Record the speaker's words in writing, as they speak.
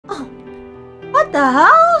What the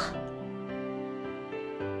hell?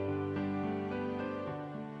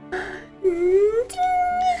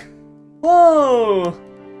 Whoa!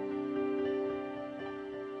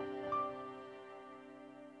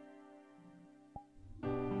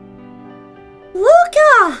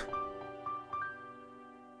 Luca!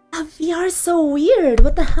 That VR is so weird.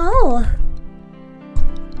 What the hell?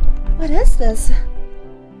 What is this?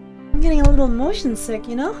 I'm getting a little motion sick,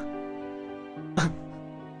 you know?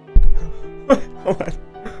 Wait, hold on.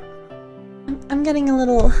 I'm getting a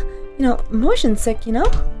little, motion sick, you know?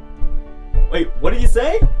 Wait, what did you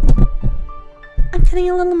say? I'm getting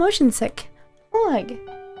a little motion sick. Hug.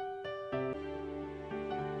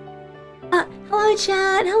 Hello,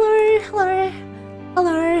 chat. Hello, hello,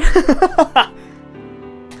 hello.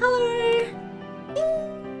 Hello.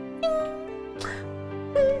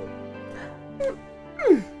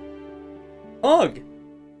 Ugh!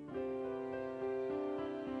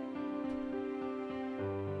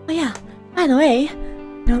 Oh yeah, by the way,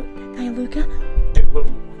 guy Luca, Hey, what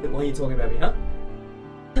are you talking about me, huh?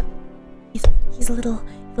 he's a little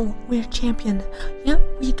weird champion.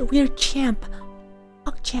 Yep, weird champ.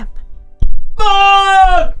 Pog champ.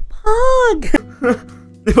 Ugh!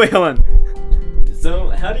 Pog! Wait, hold on. So,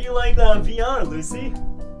 how do you like the VR, Lucy?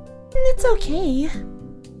 It's okay.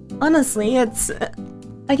 Honestly,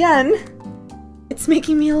 again, it's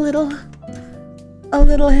making me a little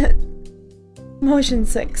motion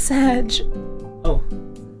sick, Sag. Oh,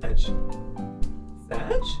 Edge.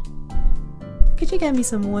 Sag? Could you get me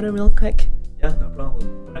some water real quick? Yeah, no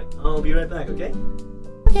problem. Alright, I'll be right back, okay?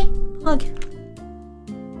 Okay, Pog.